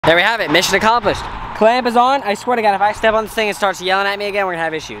There we have it, mission accomplished. Clamp is on. I swear to God, if I step on this thing and it starts yelling at me again, we're gonna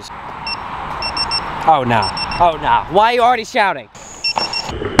have issues. Oh no, oh no. Why are you already shouting?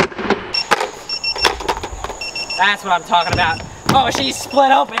 That's what I'm talking about. Oh, she's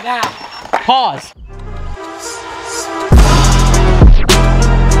split open now. Pause.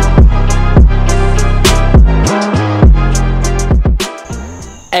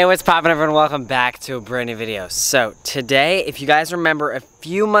 Hey, what's poppin', everyone? Welcome back to a brand new video. So today, if you guys remember, a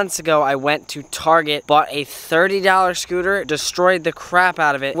few months ago I went to Target, bought a $30 scooter, destroyed the crap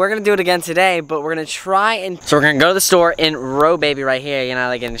out of it. We're gonna do it again today, but we're gonna try and... So we're gonna go to the store in Row Baby right here, you know,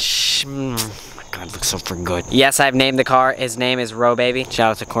 like in God, it looks so freaking good. Yes, I've named the car. His name is Row Baby.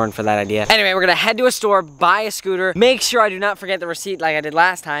 Shout out to Corn for that idea. Anyway, we're gonna head to a store, buy a scooter, make sure I do not forget the receipt like I did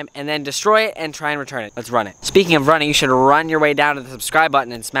last time, and then destroy it and try and return it. Let's run it. Speaking of running, you should run your way down to the subscribe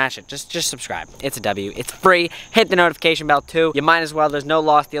button and smash it. Just subscribe. It's a W. It's free. Hit the notification bell too. You might as well. There's no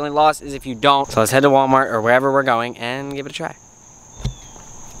loss. The only loss is if you don't. So let's head to Walmart or wherever we're going and give it a try.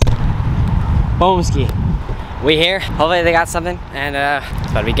 Boomski. We here. Hopefully they got something, and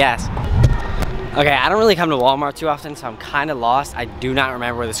it's about to be gas. Okay, I don't really come to Walmart too often, so I'm kind of lost. I do not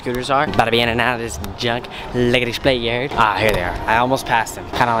remember where the scooters are. About to be in and out of this junk. Lickety split, you heard? Ah, here they are. I almost passed him.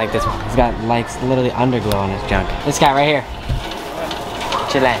 Kind of like this one. He's got lights, literally underglow on his junk. This guy right here.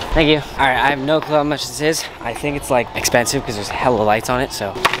 Chillin'. Thank you. All right, I have no clue how much this is. I think it's like expensive because there's hella lights on it,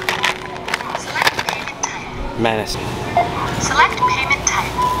 so. Menace. Select payment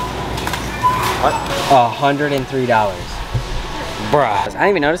type. What? $103. Bruh. I didn't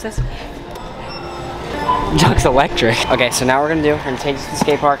even notice this. Junk's electric. Okay, so now we're gonna take this to the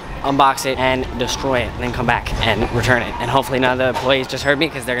skate park, unbox it, and destroy it, and then come back and return it. And hopefully none of the employees just heard me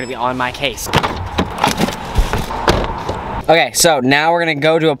because they're gonna be on my case. Okay, so now we're gonna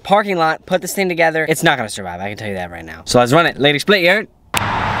go to a parking lot, put this thing together. It's not gonna survive, I can tell you that right now. So let's run it. Lady split, you heard?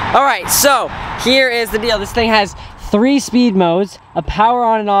 All right, so here is the deal. This thing has 3 speed modes, a power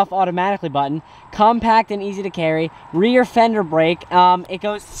on and off automatically button, compact and easy to carry, rear fender brake. It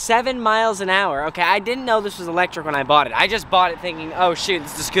goes 7 miles an hour. Okay, I didn't know this was electric when I bought it. I just bought it thinking, oh shoot,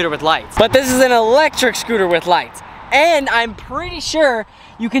 this is a scooter with lights. But this is an electric scooter with lights. And I'm pretty sure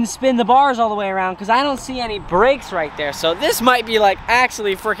you can spin the bars all the way around because I don't see any brakes right there. So this might be like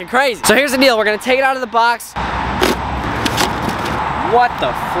actually freaking crazy. So here's the deal. We're gonna take it out of the box. What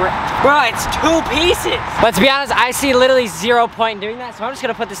the frick? Bro, it's 2 pieces. But to be honest, I see literally 0 point in doing that, so I'm just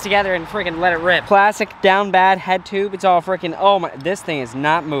gonna put this together and freaking let it rip. Plastic, down bad, head tube, it's all freaking, oh my, this thing is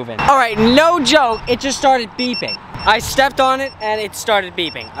not moving. All right, no joke, it just started beeping. I stepped on it and it started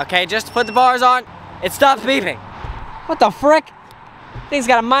beeping, okay? Just to put the bars on, it stopped beeping. What the frick? Thing's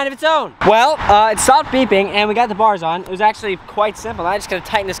got a mind of its own. Well, it stopped beeping and we got the bars on. It was actually quite simple. I just gotta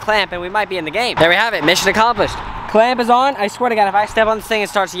tighten this clamp and we might be in the game. There we have it, mission accomplished. Clamp is on. I swear to God, if I step on this thing and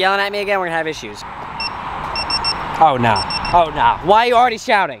it starts yelling at me again, we're gonna have issues. Oh no, oh no. Why are you already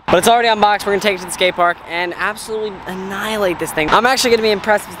shouting? But it's already unboxed. We're gonna take it to the skate park and absolutely annihilate this thing. I'm actually gonna be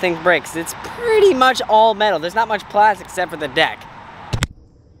impressed if this thing breaks. It's pretty much all metal. There's not much plastic except for the deck.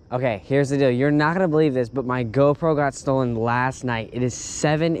 Okay, here's the deal. You're not gonna believe this, but my GoPro got stolen last night. It is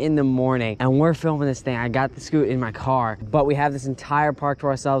 7 in the morning, and we're filming this thing. I got the scoot in my car, but we have this entire park to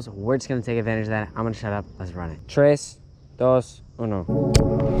ourselves. We're just gonna take advantage of that. I'm gonna shut up. Let's run it. 3, 2, 1.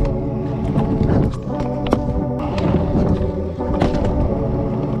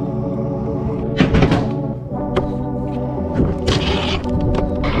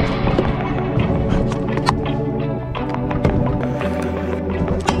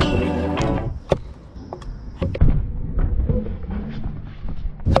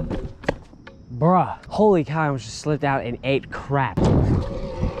 Bruh, holy cow, I almost just slipped out and ate crap.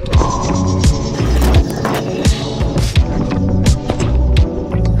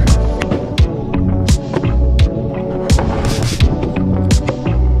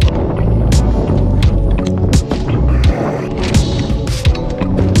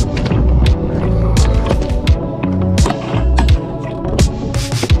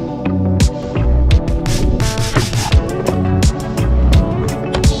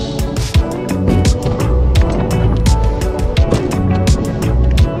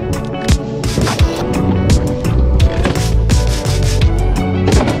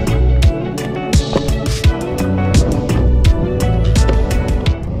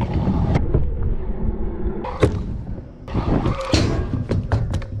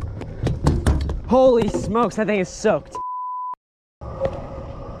 Holy smokes, that thing is soaked.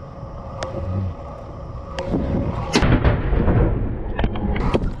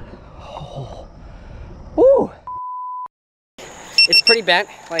 Oh. Ooh. It's pretty bent,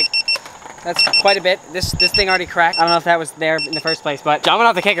 like That's quite a bit. This thing already cracked. I don't know if that was there in the first place, but jumping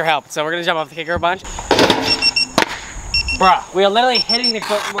off the kicker helped. So we're gonna jump off the kicker a bunch. Bruh, we are literally hitting the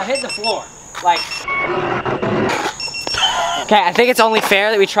floor. Like, okay, I think it's only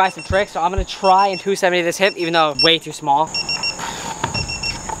fair that we try some tricks. So I'm gonna try and 270 this hip, even though way too small.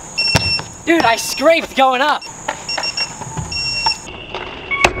 Dude, I scraped going up.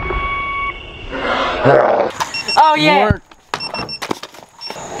 Oh yeah. More.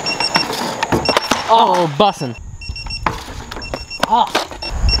 Oh, bussin'. Oh.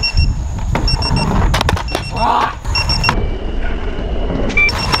 Ah.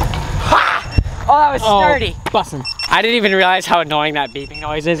 Oh, that was sturdy. Bussin'. I didn't even realize how annoying that beeping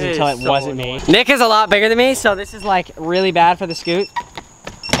noise is until it wasn't me. Nick is a lot bigger than me, so this is like really bad for the scoot.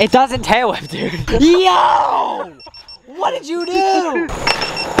 It doesn't tail whip, dude. Yo! What did you do?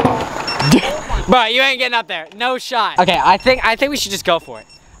 Bro, you ain't getting up there. No shot. Okay, I think we should just go for it.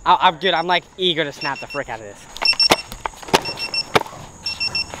 I'm good. I'm like eager to snap the frick out of this.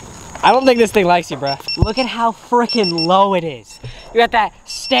 I don't think this thing likes you, bro. Look at how freaking low it is. You got that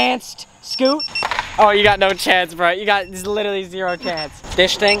stanced scoot. Oh, you got no chance, bro. You got literally zero chance.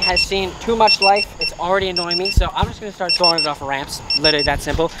 This thing has seen too much life. It's already annoying me, so I'm just gonna start throwing it off of ramps. Literally that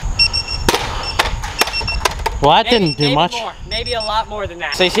simple. Well, that didn't do much. More, maybe a lot more than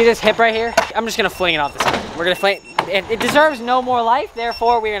that. So you see this hip right here? I'm just gonna fling it off the side. We're gonna fling it. It deserves no more life,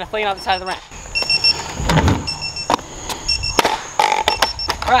 therefore we're gonna fling it off the side of the ramp.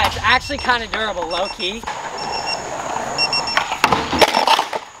 All right, it's actually kind of durable, low key.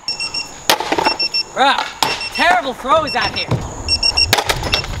 Bro, terrible throws out here.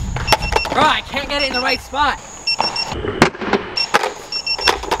 Bro, I can't get it in the right spot.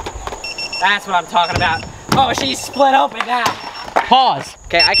 That's what I'm talking about. Oh, she's split open now. Pause.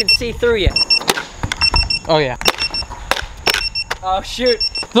 Okay, I can see through you. Oh yeah. Oh shoot.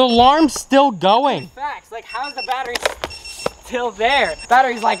 The alarm's still going. Facts, like how's the battery still there?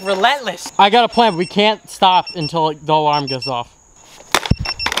 Battery's like relentless. I got a plan, but we can't stop until the alarm goes off.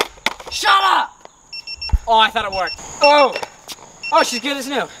 Shut up! Oh, I thought it worked. Oh! Oh, she's good as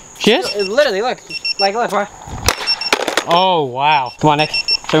new. She is? Literally, look. Like, look, bro. Oh, wow. Come on, Nick.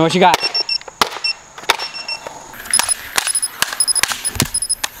 Show me what you got.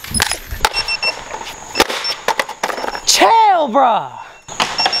 Chill, bro!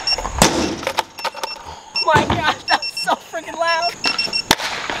 My God, that was so freaking loud.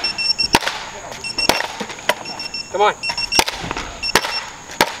 Come on.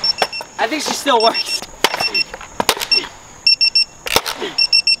 I think she still works.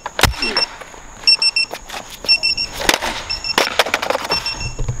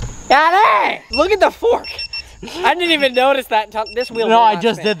 Got it! Look at the fork. I didn't even notice that until this wheel. No, I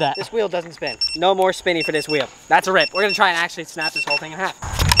just did that. This wheel doesn't spin. No more spinning for this wheel. That's a rip. We're gonna try and actually snap this whole thing in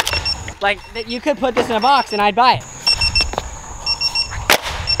half. Like, you could put this in a box and I'd buy it.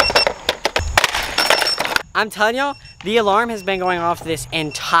 I'm telling y'all, the alarm has been going off this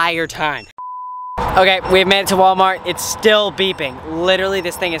entire time. Okay, we've made it to Walmart. It's still beeping. Literally,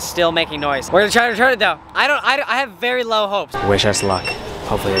 this thing is still making noise. We're gonna try to return it though. I have very low hopes. Wish us luck.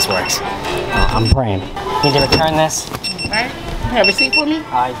 Hopefully this works. I'm praying. Need to return this. Alright, you have a receipt for me?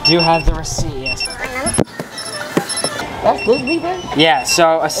 I do have the receipt, yes. That's good, beeping? Yeah,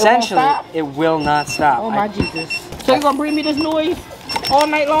 so essentially, stop? it will not stop. Oh my Jesus. So you gonna bring me this noise all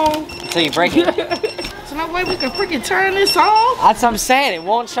night long? Until you break it. So no way we can freaking turn this off? That's what I'm saying, it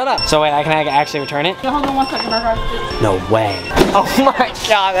won't shut up. So wait, I can actually return it? Hold on 1 second, my No way. Oh my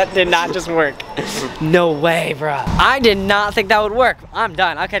God, that did not just work. No way, bro. I did not think that would work. I'm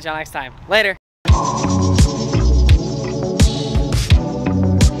done. I'll catch y'all next time. Later.